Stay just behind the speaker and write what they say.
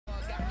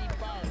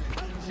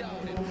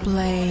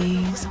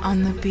Blaze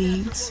on the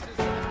beats.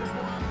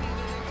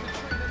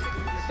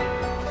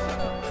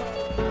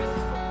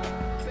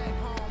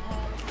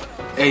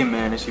 Hey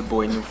man, it's your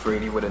boy New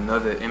Freddy with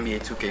another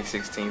NBA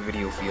 2K16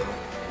 video for y'all.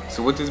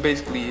 So what this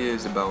basically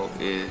is about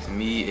is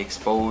me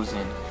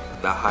exposing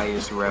the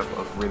highest rep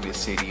of Rivet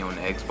City on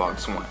the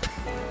Xbox One.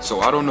 So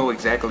I don't know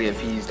exactly if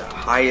he's the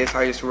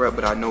highest rep,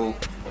 but I know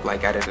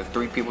like out of the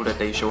 3 people that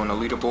they show on the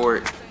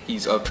leaderboard,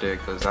 he's up there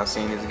because I've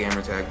seen his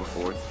gamer tag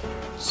before.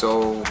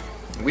 So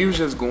we was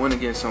just going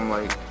against him.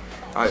 Like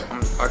I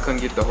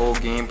couldn't get the whole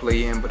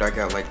gameplay in, but I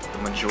got like the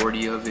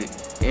majority of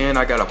it. And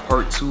I got a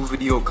part 2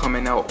 video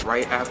coming out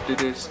right after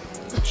this,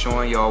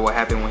 showing y'all what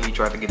happened when he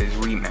tried to get his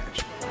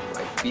rematch.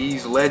 Like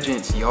these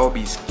legends, y'all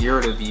be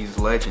scared of these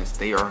legends.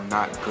 They are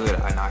not good.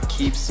 And I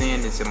keep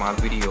saying this in my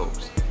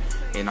videos.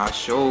 And I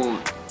showed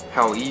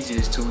how easy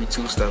this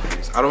 2v2 stuff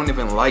is. I don't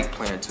even like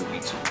playing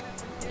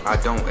 2v2. I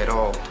don't at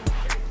all.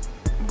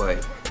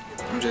 But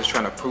I'm just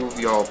trying to prove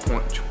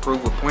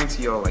a point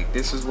to y'all, like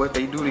this is what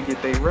they do to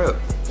get their rep.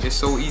 It's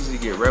so easy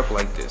to get rep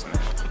like this, man.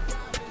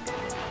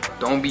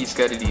 Don't be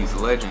scared of these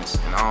legends.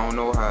 And I don't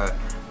know how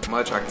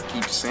much I can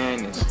keep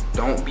saying this.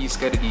 Don't be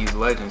scared of these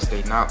legends.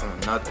 They not on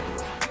nothing.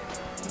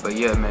 But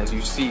yeah, man, as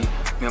you see,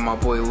 me and my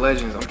boy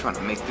Legends, I'm trying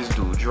to make this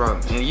dude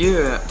drop. And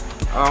yeah,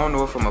 I don't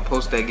know if I'm gonna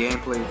post that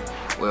gameplay.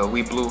 Well,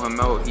 we blew him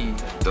out.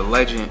 The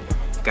legend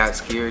got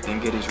scared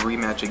and get his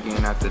rematch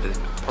again after the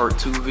part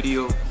 2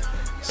 video.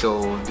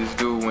 So this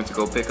dude went to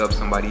go pick up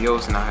somebody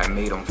else and I had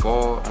made him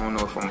fall. I don't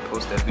know if I'm gonna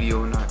post that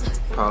video or not.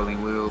 Probably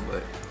will,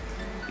 but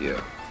yeah.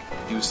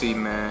 You see,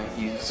 man,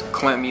 he's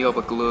clamped me up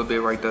a little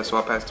bit right there, so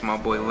I passed to my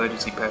boy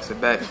Legends. He passed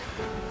it back.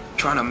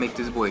 Trying to make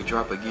this boy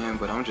drop again,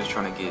 but I'm just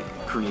trying to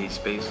create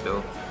space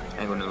though.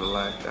 Ain't gonna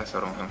lie, that's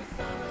out on him.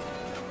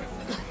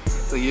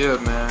 So yeah,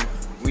 man,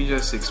 we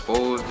just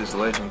exposed this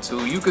legend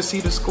too. You can see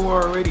the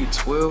score already,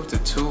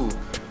 12-2.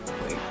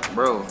 Like,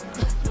 bro,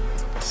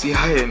 see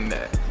I hitting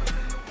that.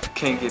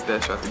 Can't get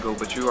that shot to go,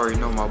 but you already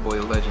know my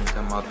boy Legends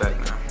got my back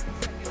now.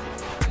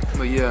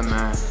 But yeah,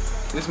 man,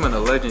 this man a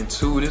legend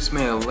too. This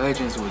man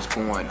Legends was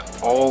going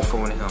off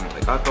on him.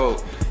 Like I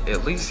thought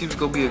at least he was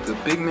gonna be a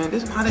good big man.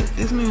 This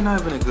man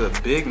not even a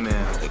good big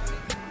man. Like,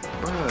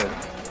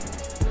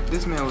 bruh,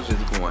 this man was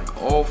just going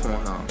off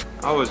on him.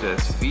 I was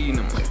just feeding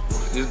him. Like,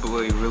 this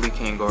boy really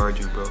can't guard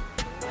you, bro.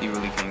 He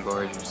really can't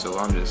guard you. So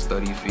I'm just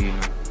steady feeding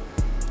him.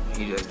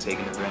 He just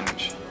taking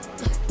advantage.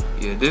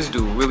 Yeah, this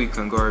dude really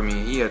couldn't guard me.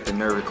 He had the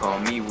nerve to call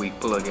me weak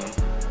plug-in.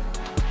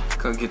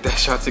 Couldn't get that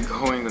shot to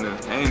go. I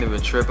ain't even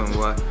tripping,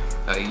 boy.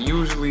 Like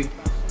usually,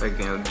 like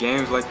in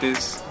games like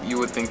this, you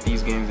would think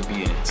these games would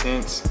be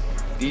intense.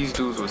 These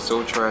dudes were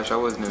so trash. I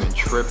wasn't even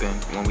tripping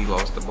when we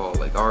lost the ball.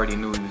 Like I already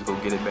knew he was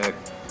gonna get it back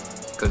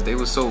because they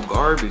was so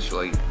garbage.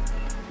 Like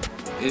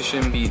it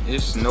shouldn't be.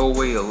 It's no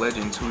way a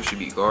legend 2 should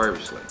be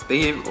garbage.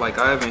 Like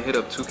I haven't hit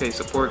up 2K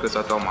support because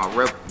I thought my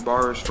rep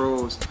bars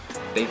froze.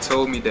 They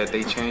told me that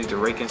they changed the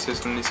ranking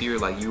system this year.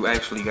 Like you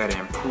actually gotta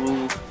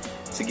improve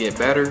to get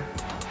better.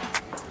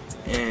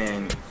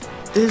 And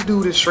this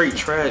dude is straight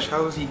trash.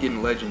 How is he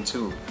getting legend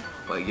 2?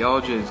 Like y'all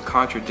just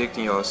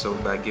contradicting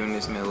yourself by giving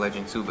this man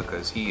legend 2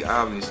 because he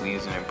obviously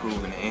isn't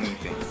improving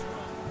anything.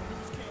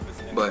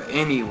 But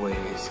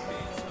anyways,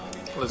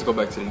 let's go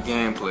back to the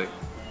gameplay.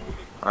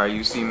 Alright,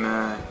 you see,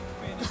 man,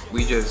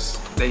 we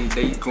just they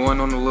going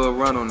on a little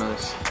run on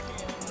us.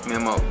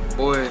 Man, my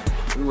boy,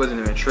 we wasn't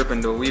even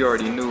tripping though. We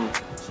already knew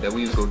that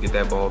we was gonna get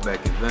that ball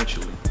back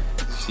eventually.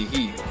 See,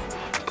 he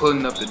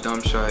putting up the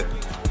dumb shot.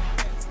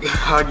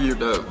 I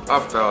geared up. I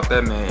fouled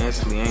that man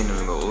instantly. Ain't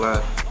even gonna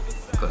lie,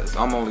 cause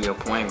I'm only a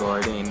point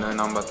guard. Ain't nothing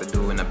I'm about to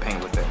do in the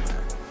paint with that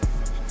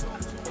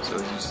man. So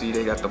as you see,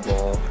 they got the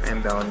ball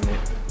inbounding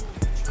it.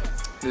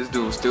 This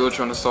dude still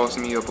trying to sauce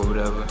me up or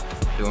whatever,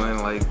 doing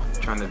like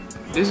trying to.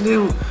 This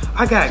dude,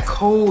 I got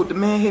cold. The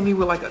man hit me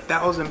with like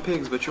 1,000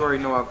 picks, but you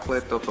already know I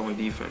clicked up on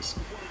defense.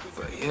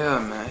 But yeah,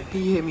 man,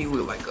 he hit me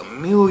with like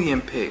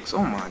 1,000,000 picks.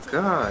 Oh my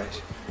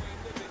gosh.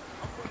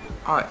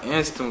 I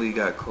instantly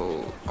got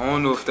cold. I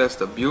don't know if that's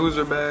the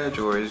abuser badge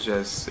or it's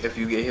just if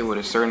you get hit with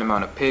a certain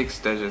amount of picks,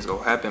 that's just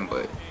gonna happen.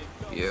 But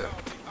yeah,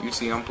 you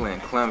see I'm playing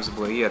clamps,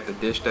 boy. He had to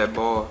dish that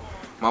ball.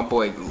 My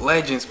boy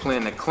Legends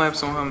playing the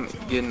clamps on him,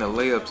 getting the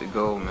layup to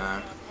go,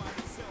 man.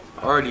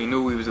 I already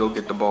knew we was gonna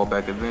get the ball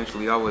back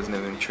eventually. I wasn't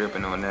even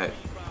tripping on that.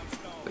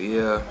 But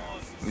yeah,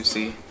 you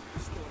see,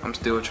 I'm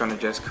still trying to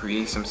just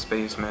create some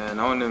space, man.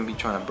 I don't even be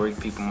trying to break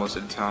people most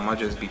of the time. I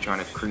just be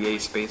trying to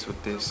create space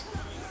with this.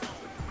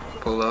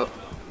 Pull up.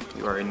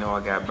 You already know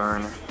I got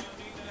burner.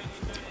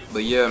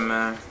 But yeah,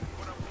 man,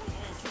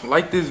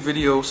 like this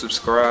video,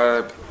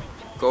 subscribe,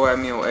 go at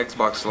me on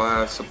Xbox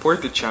Live,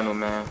 support the channel,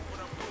 man.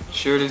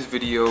 Share this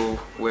video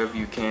wherever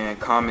you can.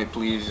 Comment,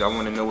 please. I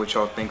want to know what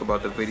y'all think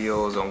about the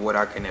videos, on what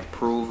I can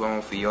improve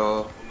on for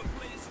y'all.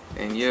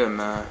 And yeah,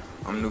 man,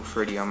 I'm New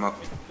Freddy. I'm up.